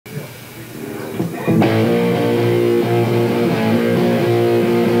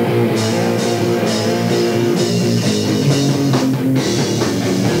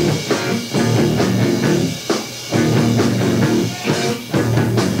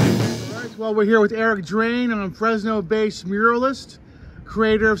Well, we're here with Eric Drane, a Fresno-based muralist,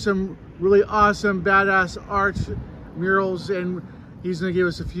 creator of some really awesome, badass art murals, and he's going to give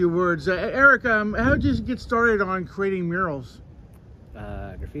us a few words. Eric, how did you get started on creating murals?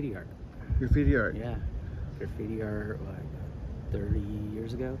 Graffiti art. Graffiti art? Yeah. Graffiti art, like 30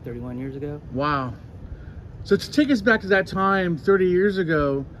 years ago, 31 years ago. Wow. So to take us back to that time, 30 years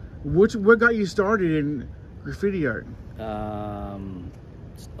ago, what got you started in graffiti art?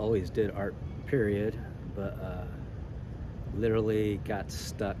 Always did art, period, but literally got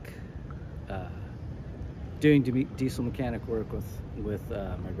stuck doing diesel mechanic work with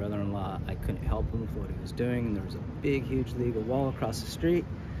my brother-in-law. I couldn't help him with what he was doing, and there was a big, huge legal wall across the street.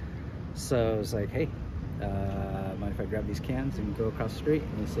 So I was like, hey, mind if I grab these cans and go across the street?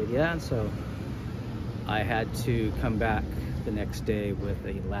 And he said, yeah. And so I had to come back the next day with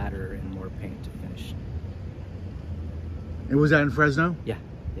a ladder and more paint to finish. And was that in Fresno? Yeah,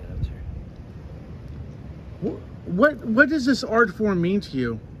 that was here. What does this art form mean to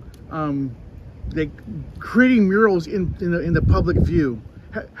you? Like creating murals in the public view.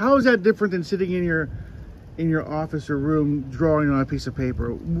 How is that different than sitting in your office or room drawing on a piece of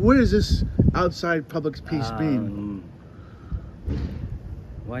paper? What does this outside public piece mean?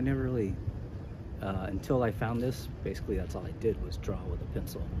 Well, I never really, until I found this, basically that's all I did was draw with a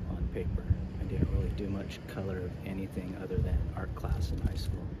pencil on paper. I didn't really do much color of anything other than art class in high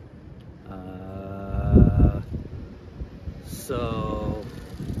school. So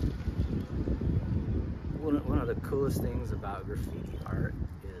one of the coolest things about graffiti art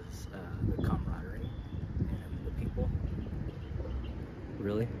is the camaraderie and the people.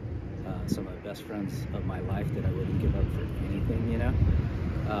 Really, some of the best friends of my life that I wouldn't give up for anything, you know.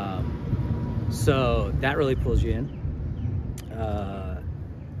 So that really pulls you in.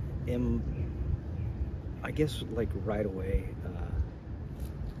 I guess like right away,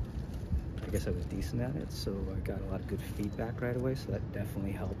 I guess I was decent at it, so I got a lot of good feedback right away, so that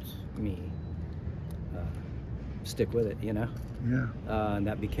definitely helped me stick with it, you know? Yeah. And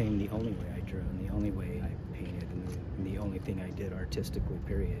that became the only way I drew, and the only way I painted, and the only thing I did artistically,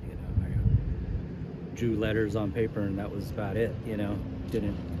 period, you know? I drew letters on paper, and that was about it, you know?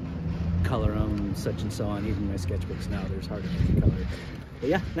 Didn't color them, such and so on. Even my sketchbooks now, there's hardly any color. But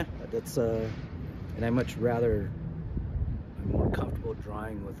yeah, no, that's, and I'm more comfortable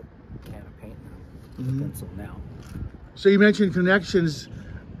drawing with a can of paint now, with a pencil now. So you mentioned connections.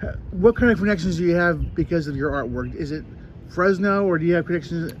 What kind of connections do you have because of your artwork? Is it Fresno, or do you have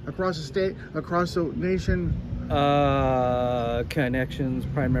connections across the state, across the nation? Connections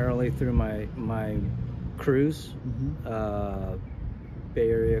primarily through my crews. Bay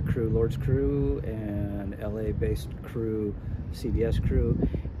Area crew, Lord's crew, and LA based crew, CBS crew,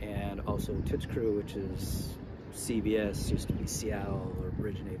 and also Toots crew, which is CBS, used to be Seattle, or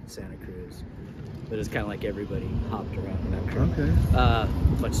originated Santa Cruz, but it's kind of like everybody hopped around in that crew. Okay.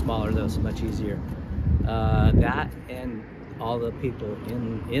 Much smaller though, so much easier. That and all the people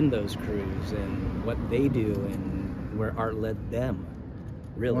in those crews and what they do and where art led them,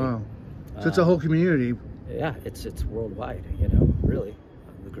 really. Wow. So it's a whole community. Yeah, it's worldwide, you know, really,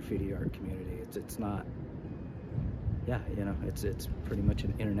 the graffiti art community. It's not, yeah, you know, it's pretty much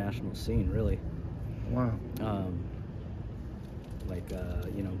an international scene, really. Wow. You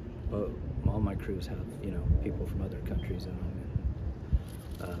know, all my crews have, you know, people from other countries in them,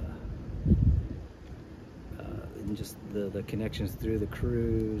 and just the connections through the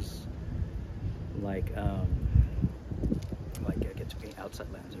crews, like I get to paint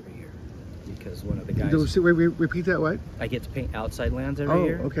outside lands every year. Because one of the guys... Repeat that, what? I get to paint outside lands every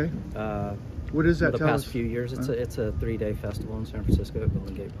year. Oh, okay. What is that? For the past few years, it's a 3-day festival in San Francisco at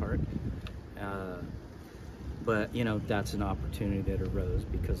Golden Gate Park. But, you know, that's an opportunity that arose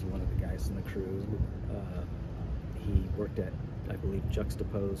because one of the guys in the crew, he worked at, I believe,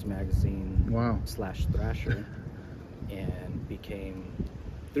 Juxtapose magazine. Wow. / Thrasher, and became,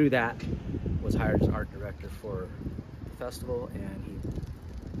 through that, was hired as art director for the festival, and he...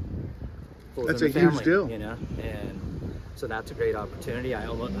 That's a huge deal, you know, and so that's a great opportunity. I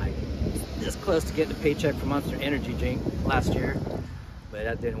was this close to getting a paycheck for Monster Energy drink last year, but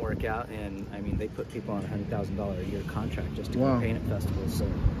that didn't work out. And I mean, they put people on a $100,000 a year contract just to go paint at festivals. So,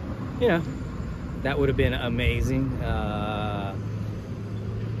 you know, that would have been amazing.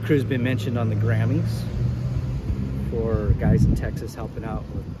 Crew's been mentioned on the Grammys for guys in Texas helping out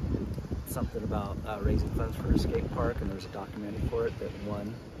with something about raising funds for a skate park, and there was a documentary for it that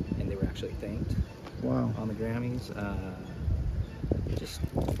won, and they were actually thanked. Wow. On the Grammys. Just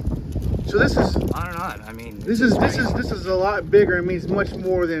so this is on and on. I mean, this is a lot bigger. I mean, it's much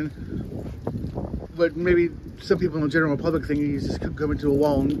more than what maybe some people in the general public think you just come into a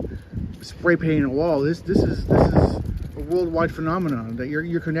wall and spray painting a wall. This is a worldwide phenomenon that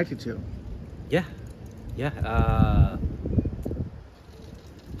you're connected to. Yeah,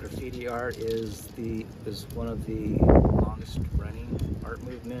 graffiti art is one of the longest running art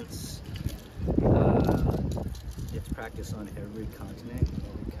movements. It's practiced on every continent,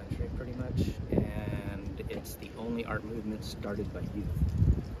 every country pretty much, and it's the only art movement started by youth.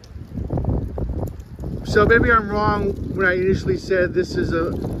 So maybe I'm wrong when I initially said this is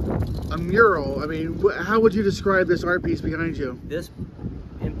a mural. I mean, how would you describe this art piece behind you? This,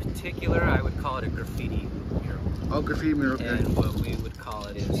 in particular, I would call it a graffiti mural. Oh, graffiti mural, okay. And what we would call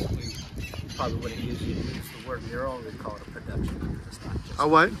it is, we probably wouldn't use the word mural, we'd call it a production. It's not just a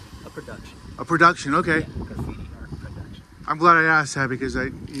what? A production. A production, okay. Yeah, graffiti art production. I'm glad I asked that because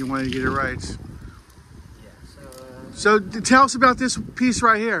you wanted to get it right. Yeah, so tell us about this piece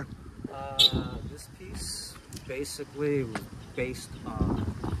right here. This piece basically was based on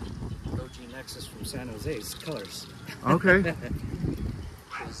OG Nexus from San Jose's colors. Okay.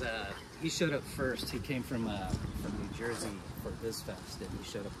 He showed up first. He came from New Jersey for this fest, and he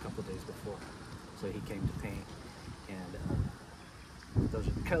showed up a couple days before. So he came to paint, and those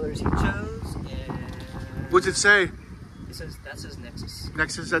are the colors he chose. And what's it say? It says that's his Nexus.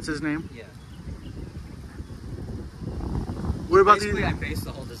 Nexus, that's his name? Yeah. What about basically, I based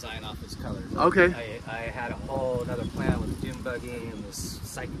the whole design off his colors. Okay. I had a whole other plan with the dune buggy and this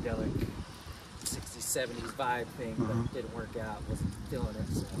psychedelic 60s, 70s vibe thing, but it didn't work out. Wasn't feeling it,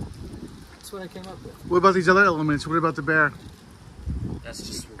 so that's what I came up with. What about these other elements? What about the bear? That's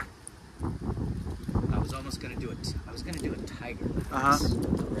just. I was almost gonna do it. I was gonna do a tiger.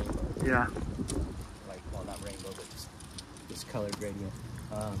 Rainbow. Yeah. Like, well, not rainbow, but this color gradient.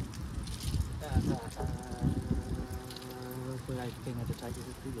 When I painted the tiger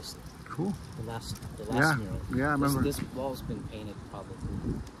previously. Cool. The last mural. Yeah, I remember. This wall's been painted probably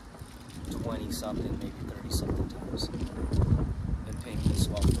 20-something, maybe 30-something times. Been painting this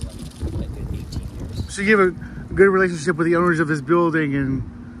wall for like a good 18 years. So you have a good relationship with the owners of this building, and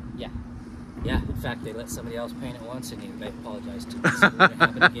yeah. In fact, they let somebody else paint it once, and they apologized to me. So it wouldn't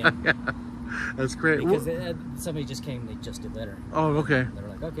happen again. Yeah. That's great. Because somebody just came, they just did lettering. Oh, okay. They were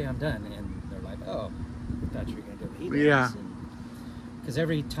like, okay, I'm done, and they're like, oh, I thought you were gonna do what he does. Yeah. Because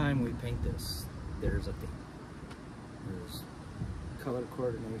every time we paint this, there's a theme. There's color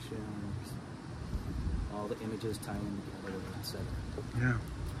coordination, all the images tying together, etc. Yeah.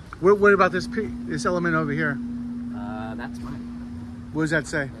 What about this element over here? That's mine. What does that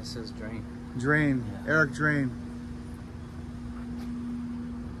say? It says Drane. Drane. Yeah. Eric Drane.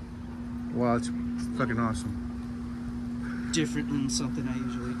 Wow, it's fucking awesome. Different than something I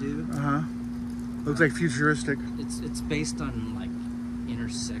usually do. Looks like futuristic. It's based on like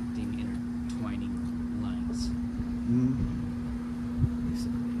intersecting, intertwining lines.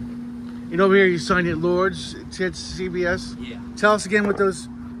 And over here you signed it Lords, it's CBS. Yeah. Tell us again what those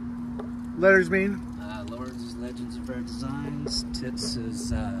letters mean. Lords is Legends of Rare Designs, Tits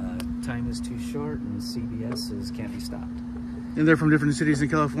is Time is Too Short, and CBS is Can't Be Stopped. And they're from different cities in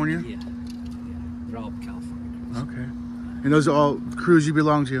California? Yeah. They're all California crews. Okay. And those are all crews you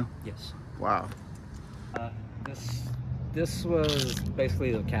belong to? Yes. Wow. This was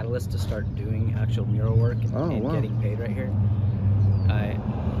basically the catalyst to start doing actual mural work and getting paid right here. I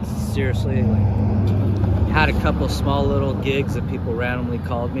seriously had a couple small little gigs that people randomly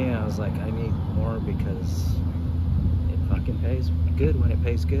called me, and I was like, I need more because it fucking pays good when it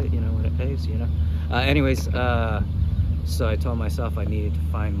pays good, when it pays, Anyways, so I told myself I needed to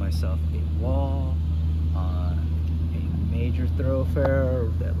find myself a wall on a major thoroughfare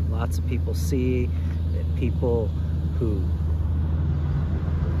that lots of people see, that people who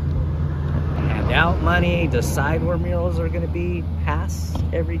hand out money, decide where murals are going to be, pass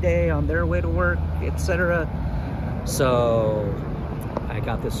every day on their way to work, etc. So I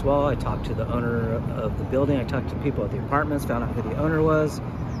got this wall. I talked to the owner of the building. I talked to people at the apartments, found out who the owner was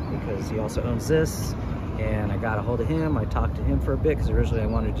because he also owns this. And I got a hold of him. I talked to him for a bit because originally I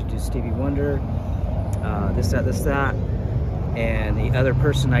wanted to do Stevie Wonder, this, that. And the other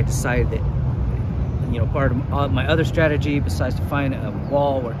person, I decided that, part of my other strategy, besides to find a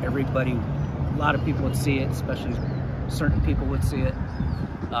wall where everybody, a lot of people would see it, especially certain people would see it,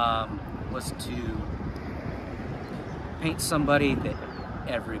 was to paint somebody that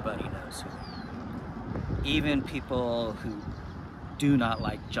everybody knows. Even people who do not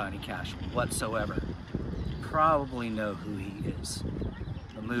like Johnny Cash whatsoever probably know who he is.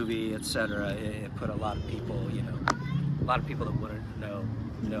 The movie, etc. It put a lot of people, a lot of people that wouldn't know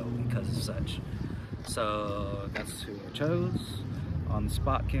because of such. So that's who I chose. on the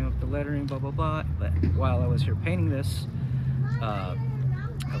spot came up with the lettering, blah, blah, blah. But while I was here painting this,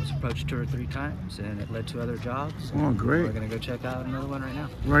 I was approached 2 or 3 times, and it led to other jobs. Oh, great. We're going to go check out another one right now.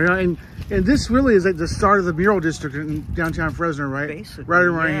 Right on. And this really is like the start of the mural district in downtown Fresno, right? Basically, right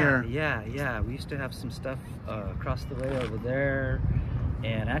around here. Yeah. We used to have some stuff across the way over there,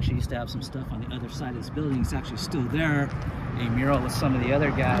 and actually used to have some stuff on the other side of this building. It's actually still there, a mural with some of the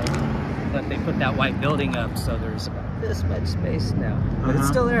other guys, but they put that white building up, so there's about this much space now. But it's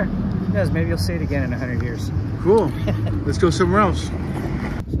still there. Who knows, maybe you'll see it again in 100 years. Cool. Let's go somewhere else.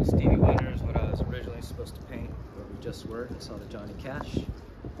 So Stevie Wonder is what I was originally supposed to paint, where we just were. I saw the Johnny Cash.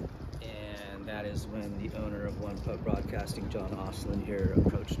 And that is when the owner of One Pub Broadcasting, John Oslin here,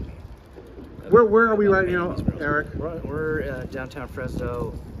 approached me. Where are we right now, Eric? We're downtown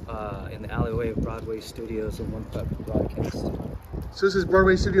Fresno, in the alleyway of Broadway Studios and One Pub Broadcasting. So this is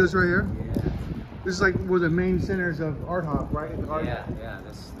Broadway Studios right here? Yeah. This is like one of the main centers of art hop, right? Yeah.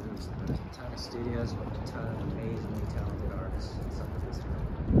 There's a ton of studios with a ton of amazingly talented artists.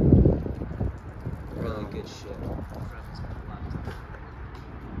 Really good shit.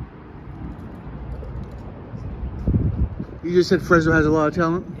 You just said Fresno has a lot of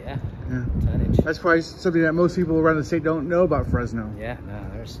talent? Yeah. Yeah. Tonnage. That's probably something that most people around the state don't know about Fresno. Yeah, no,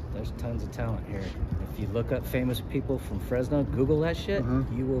 there's tons of talent here. If you look up famous people from Fresno, Google that shit,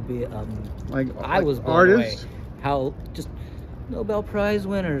 you will be I was blown away. How just Nobel Prize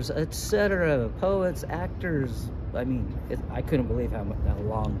winners, etc., poets, actors. I mean, I couldn't believe how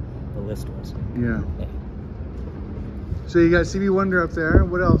long the list was. Yeah. So you got Stevie Wonder up there.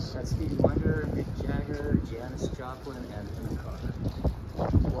 What else? That's Stevie Wonder, Mick Jagger, Janis Joplin, and Vinnie Carter.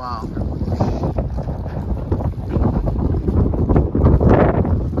 Wow.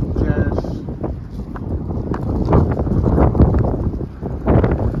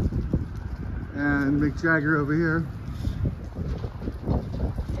 And Mick Jagger over here.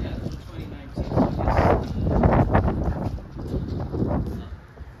 Yeah, this is 2019.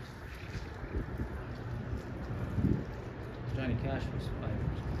 Johnny Cash was 5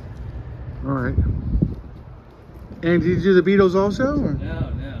 years ago. All right. And did you do the Beatles also? Or? No.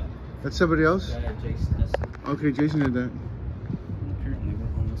 That's somebody else? Jason. Okay, Jason did that. Apparently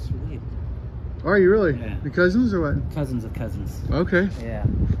we're almost related. Are you really? Yeah. The cousins or what? Cousins of cousins. Okay. Yeah.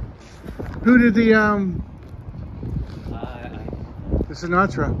 Who did the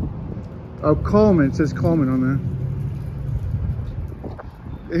Sinatra? Oh, Coleman. It says Coleman on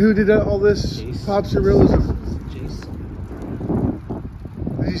there. Who did all this pop surrealism? Jason.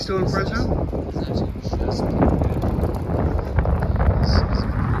 Is he still in Fresno? Oh,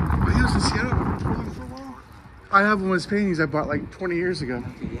 he was in Seattle for a while. I have one of his paintings I bought like 20 years ago.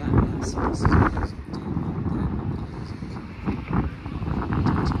 Okay, yeah.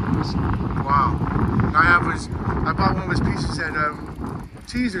 Wow. I bought one of his pieces at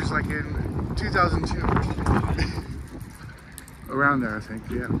Teasers like in 2002. Around there, I think,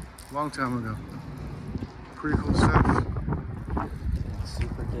 yeah. Long time ago. Pretty cool stuff.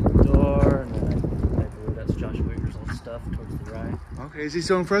 Super good door, and then I believe that's Josh Wigger's old stuff towards the right. Okay, is he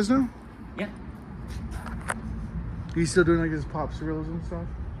still in Fresno? Yeah. He's still doing like his pop surrealism stuff?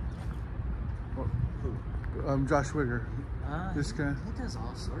 Who? Josh Wigger. This guy. He does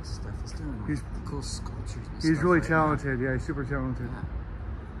all sorts of stuff. He's doing cool sculptures and He's stuff really right talented, now. yeah, he's super talented. Yeah.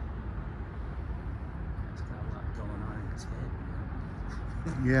 He's got a lot going on in his head,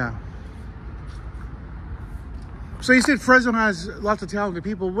 man. Yeah. So you said Fresno has lots of talented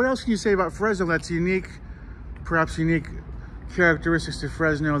people. What else can you say about Fresno that's unique, perhaps unique characteristics to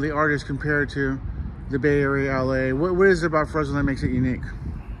Fresno, the artists compared to the Bay Area, LA? What is it about Fresno that makes it unique?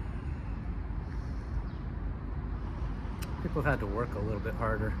 People have had to work a little bit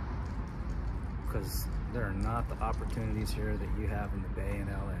harder because there are not the opportunities here that you have in the Bay and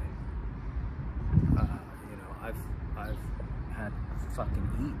LA. You know, I've had to fucking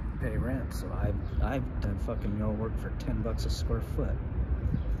eat and pay rent, so I've done fucking mural work for $10 a square foot.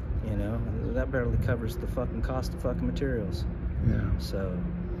 You know, that barely covers the fucking cost of fucking materials. Yeah. So.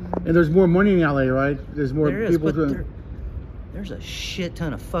 And there's more money in LA, right? There's more people doing. There's a shit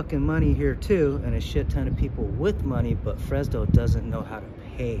ton of fucking money here too, and a shit ton of people with money, but Fresno doesn't know how to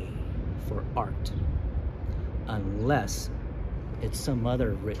pay for art unless it's some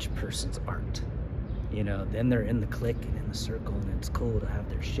other rich person's art. You know, then they're in the clique and in the circle, and it's cool to have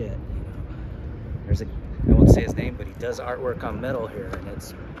their shit, you know. There's I won't say his name, but he does artwork on metal here, and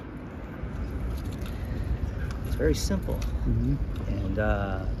it's very simple. And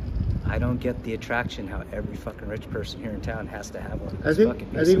I don't get the attraction how every fucking rich person here in town has to have one of those fucking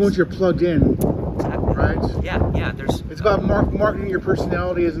pieces. I think once you're plugged in, exactly. Right? Yeah. It's about marketing your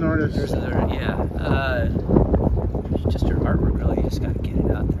personality as an artist. There's just your artwork, really. You just gotta get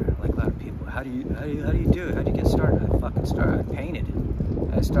it out there. Like a lot of people, how do you do it? How do you get started? I fucking started. I painted.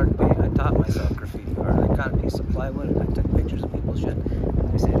 I started painting. I taught myself graffiti art. I got a piece of plywood and I took pictures of people's shit.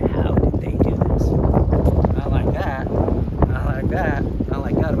 And I said, how did they do this? Not like that. Not like that. Not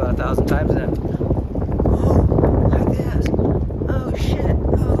like that about 1,000 times. Then, oh, like this. Oh shit.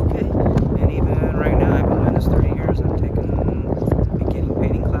 Oh, okay. And even right now, I've been doing this 30 years. I'm taking beginning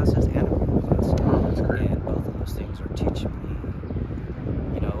painting classes and a art class. Oh, that's great. And both of those things are teaching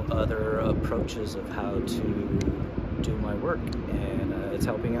me, you know, other approaches of how to do my work, and it's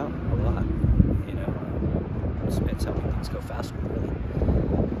helping out a lot. You know, it's helping things go faster, really.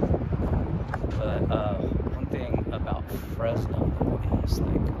 But one thing about Fresno is,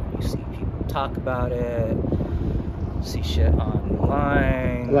 like, when you see people talk about it, see shit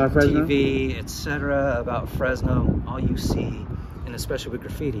online, TV, etc. about Fresno, all you see, and especially with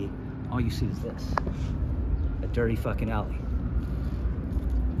graffiti, all you see is this: a dirty fucking alley.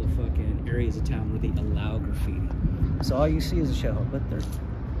 The fucking areas of town where they allow graffiti. So all you see is a shithole, but they're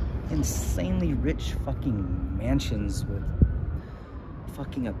insanely rich fucking mansions with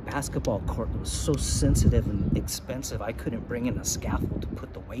fucking a basketball court that was so sensitive and expensive I couldn't bring in a scaffold to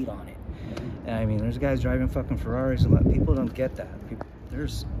put the weight on it. And I mean, there's guys driving fucking Ferraris, and people don't get that.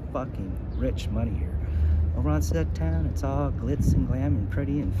 There's fucking rich money here. Over on said town, it's all glitz and glam and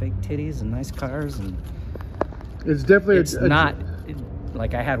pretty and fake titties and nice cars, and it's definitely not.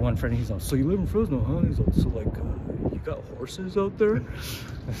 Like, I had one friend, he's like, so you live in Fresno, huh? He's like, so like, you got horses out there?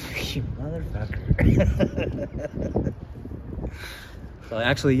 You motherfucker. Well,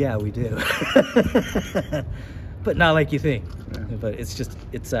 actually, yeah, we do. But not like you think. Yeah. But it's just,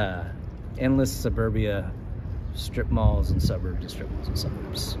 it's endless suburbia, strip malls and suburbs and strip malls and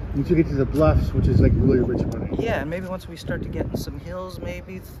suburbs. Until you get to the bluffs, which is like really rich money. Yeah, and maybe once we start to get in some hills,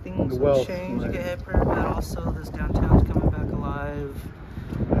 maybe things will change. Right. You get hipper, but also this downtown's coming back alive.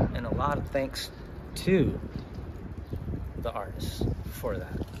 And a lot of thanks to the artists for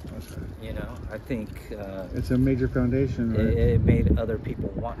that. Okay. You know, I think it's a major foundation, right? It made other people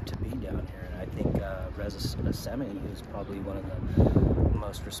want to be down here, and I think Reza Assemi is probably one of the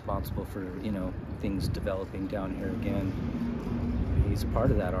most responsible for, you know, things developing down here again. He's a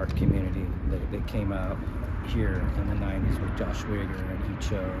part of that art community that came out here in the 90s with Josh Wigger and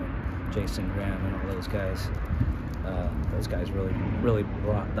Icho and Jason Graham and all those guys. Those guys really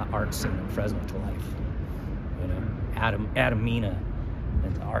brought the art scene in Fresno to life. You know, Adam Mina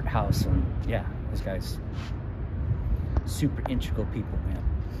and the art house, and yeah, those guys, super integral people, man.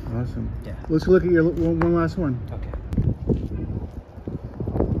 Awesome. Yeah. Let's look at your one last one. Okay.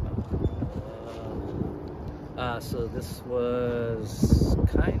 So this was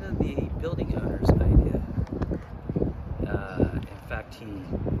kind of the building owner's idea. In fact, he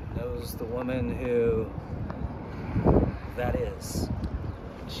knows the woman who that is.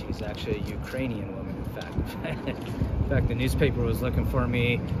 She's actually a Ukrainian woman, in fact. In fact, the newspaper was looking for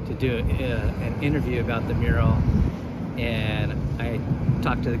me to do an interview about the mural, and I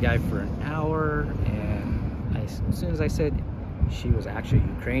talked to the guy for an hour, and as soon as I said she was actually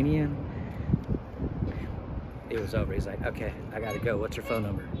Ukrainian, it was over. He's like, okay, I gotta go. What's her phone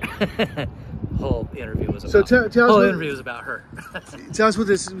number? Whole interview was about interview was about her. Tell us what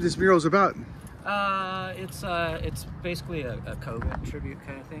this mural is about. It's basically a COVID tribute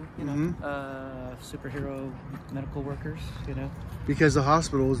kind of thing, you know. Superhero medical workers, you know. Because the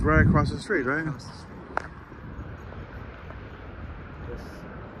hospital is right across the street, right? This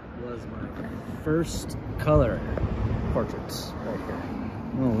was my first color portraits right here.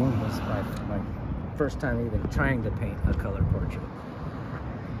 Oh wow. This is my first time even trying to paint a color portrait.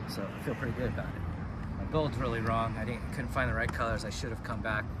 So I feel pretty good about it. My gold's really wrong. I couldn't find the right colors. I should have come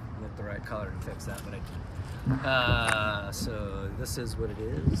back with the right color to fix that, but I didn't. So this is what it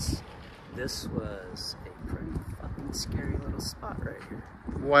is. This was a pretty fucking scary little spot right here.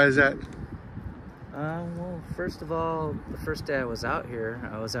 Why is that? Well, first of all, the first day I was out here,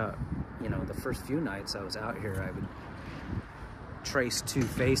 you know, the first few nights I was out here, I would trace 2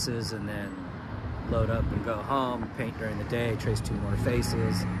 faces and then load up and go home, paint during the day, trace 2 more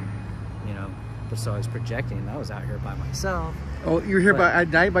faces, you know. So I was projecting, and I was out here by myself. Oh, you were here at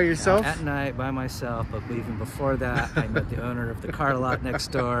night by yourself? At night by myself, but even before that, I met the owner of the car lot next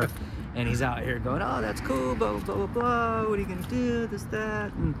door, and he's out here going, oh, that's cool, blah, blah, blah, blah, what are you gonna do, this,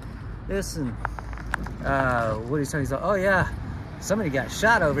 that, and this, and what he's saying, he's like, oh yeah, somebody got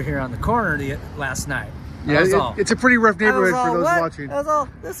shot over here on the corner last night. Yeah, it's a pretty rough neighborhood for those watching. I was all,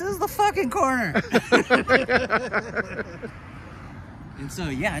 this is the fucking corner. And so,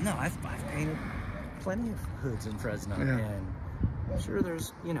 yeah, no, I've painted plenty of hoods in Fresno, and I'm sure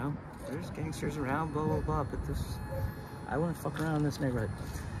there's, you know, there's gangsters around, blah, blah, blah, but this I wouldn't fuck around in this neighborhood.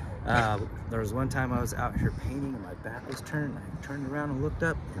 There was one time I was out here painting and my back was turned. I turned around and looked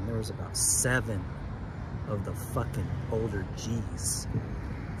up and there was about 7 of the fucking older G's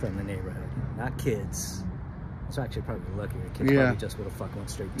from the neighborhood. Not kids. It's actually probably luckier. Kids probably just would have fucking went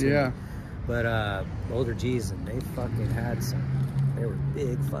straight to me. But older G's, and they fucking had some, they were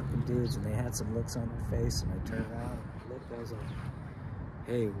big fucking dudes and they had some looks on their face, and I turned around and I looked, I was like,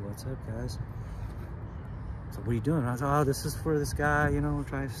 hey, what's up, guys? So what are you doing? I was like, oh, this is for this guy, you know, we're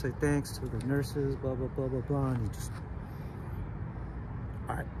trying to say thanks to the nurses, blah, blah, blah, blah, blah. And he just,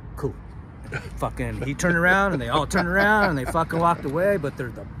 all right, cool. Fucking, he turned around and they all turned around and they fucking walked away, but they're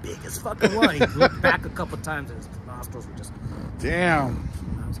the biggest fucking one. He looked back a couple times and his nostrils were just, damn.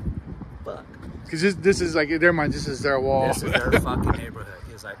 And I was like, fuck. Because this is like, in their mind, this is their wall. This is their fucking neighborhood.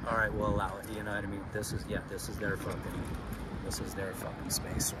 He was like, all right, we'll allow it. You know what I mean? This is their fucking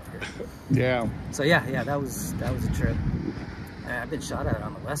space right here. Yeah. So yeah, that was a trip. And I've been shot at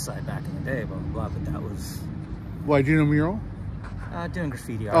on the west side back in the day, blah, blah, blah, but that was... Why, do you know mural? Doing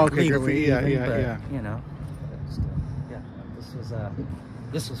graffiti art. Oh, okay, legally, graffiti, but, yeah. you know, just, yeah,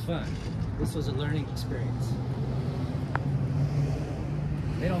 this was fun. This was a learning experience.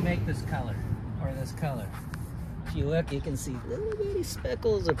 They don't make this color, or this color. If you look, you can see little bitty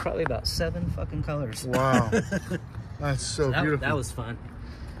speckles of probably about 7 fucking colors. Wow. That's so beautiful. That was fun.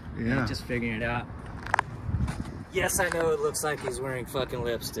 Yeah. Just figuring it out. Yes, I know it looks like he's wearing fucking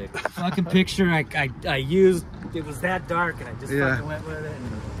lipstick. Fucking picture I used, it was that dark and I just fucking went with it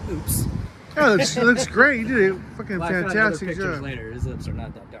and oops. Oh, it looks great. You did a fucking fantastic pictures job. later, his lips are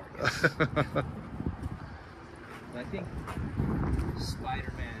not that dark. I think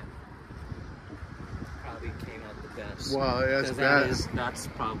Spider-Man probably came out the best. Wow, that's badass. That's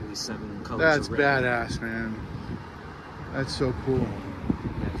probably 7 colors. That's badass, man. That's so cool. Yeah,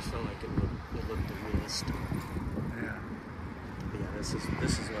 I felt like it looked the realest. Yeah. But yeah, this is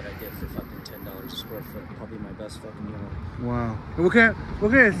what I get for fucking $10 a square foot. Probably my best fucking deal. Wow. What kind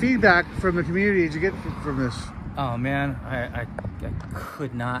of feedback from the community did you get from this? Oh man, I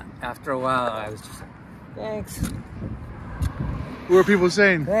could not. After a while, I was just like, thanks. What were people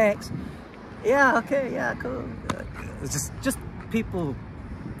saying? Thanks. Yeah. Okay. Yeah. Cool. It's just people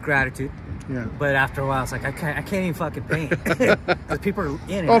gratitude. Yeah. But after a while, it's like I can't even fucking paint because people are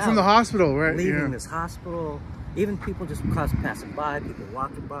in and out. From the hospital, right? Leaving this hospital. Even people just passing by, people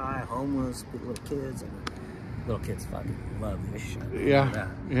walking by, homeless, little kids. And little kids fucking love this shit. Yeah.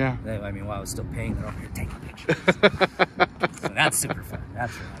 Yeah. I mean, while I was still painting, they're over here taking pictures. So that's super fun.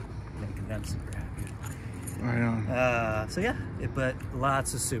 That's right. Making them super happy. Right on. So yeah, but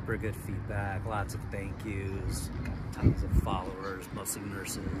lots of super good feedback, lots of thank yous, tons of followers, mostly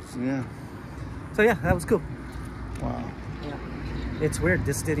nurses. Yeah. So yeah, that was cool. Wow. Yeah. It's weird.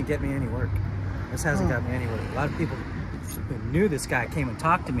 This didn't get me any work. This hasn't got me any work. A lot of people who knew this guy came and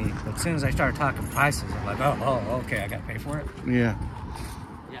talked to me, but as soon as I started talking prices, I'm like, oh, okay, I gotta pay for it. Yeah.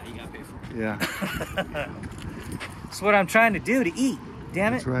 Yeah, you gotta pay for it. Yeah. It's what I'm trying to do to eat.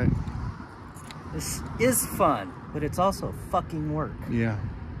 Damn it. That's right. This is fun, but it's also fucking work. Yeah.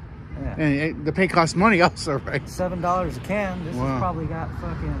 Yeah. And the paint costs money also, right? $7 a can. This has probably got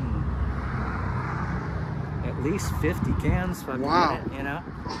fucking at least 50 cans fucking in it, you know?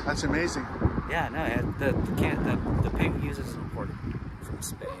 That's amazing. Yeah, no, the paint we use is imported from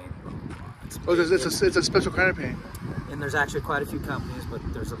Spain. It's a special kind of paint. And there's actually quite a few companies, but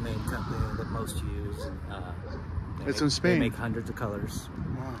there's a main company that most use. It's from Spain. They make hundreds of colors.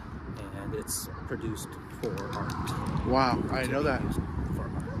 Wow. And it's produced for art. Wow, I didn't know that. For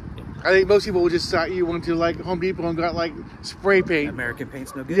art. Yeah. I think most people would just you went to like Home Depot and got like spray paint. American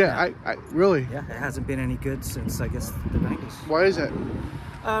paint's no good. Yeah, I really. Yeah, it hasn't been any good since I guess the 90s. Why is that?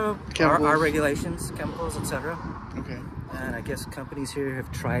 Our regulations, chemicals, etc. Okay. And I guess companies here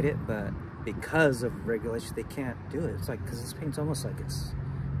have tried it, but because of regulations, they can't do it. It's like, because this paint's almost like it's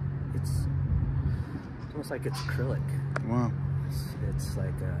almost like it's acrylic. Wow. It's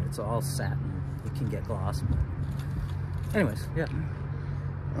like it's all satin. You can get gloss, but anyways, yeah.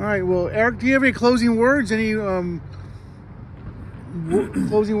 All right. Well, Eric, do you have any closing words? Any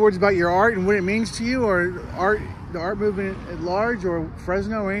closing words about your art and what it means to you, or the art movement at large, or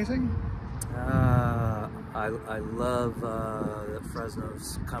Fresno, or anything? I love that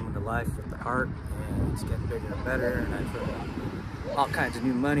Fresno's coming to life with the art, and it's getting bigger and better, and I've heard all kinds of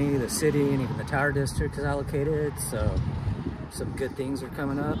new money. The city and even the Tower District is allocated, so some good things are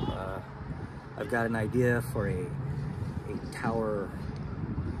coming up. I've got an idea for a tower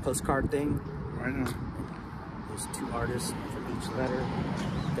postcard thing. Right now. There's 2 artists for each letter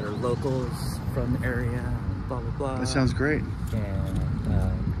that are locals from the area, blah, blah, blah. That sounds great. And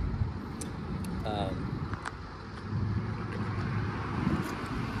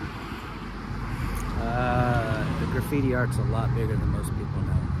The graffiti art's a lot bigger than most people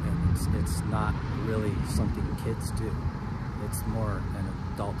know, and it's not really something kids do. It's more an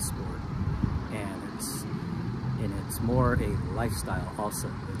adult sport, and it's more a lifestyle also.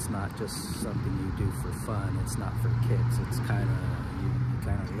 It's not just something you do for fun. It's not for kids. It's kind of you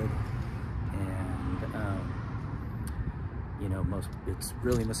kind of live it, and you know, it's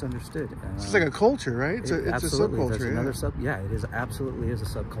really misunderstood. It's like a culture, right? It's a subculture. Yeah, it is absolutely is a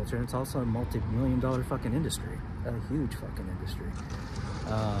subculture, and it's also a multi-million-dollar fucking industry, a huge fucking industry.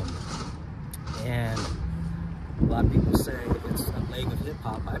 And a lot of people say it's a leg of hip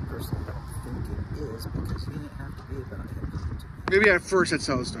hop. I personally don't think it is, because you didn't have to be about hip hop. Maybe at first that's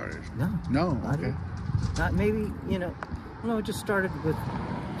how it started. No. Okay. Not maybe, you know. No, it just started with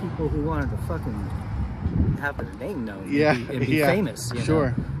people who wanted to fucking have their name known, and be famous. You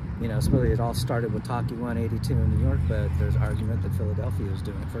know? You know, supposedly it all started with Talkie 182 in New York, but there's argument that Philadelphia was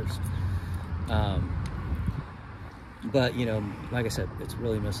doing it first. But you know, like I said, it's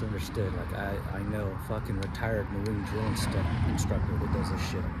really misunderstood. Like I know a fucking retired Marine drill instructor that does this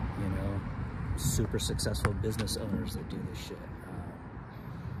shit. You know, super successful business owners that do this shit.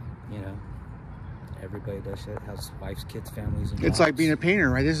 You know. Everybody does shit, has wives, kids, families, and it's like being a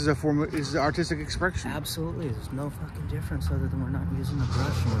painter, right? This is an artistic expression. Absolutely. There's no fucking difference other than we're not using a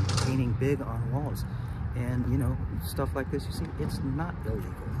brush and we're painting big on walls. And, you know, stuff like this, you see, it's not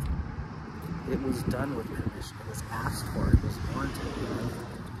illegal. It was done with permission. It was asked for. It was warranted. You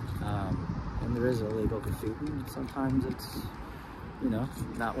know? And there is illegal graffiti. And sometimes it's, you know,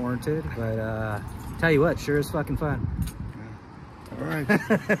 not warranted. But tell you what, sure is fucking fun. All right.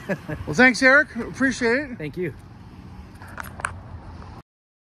 Well, thanks, Eric. Appreciate it. Thank you.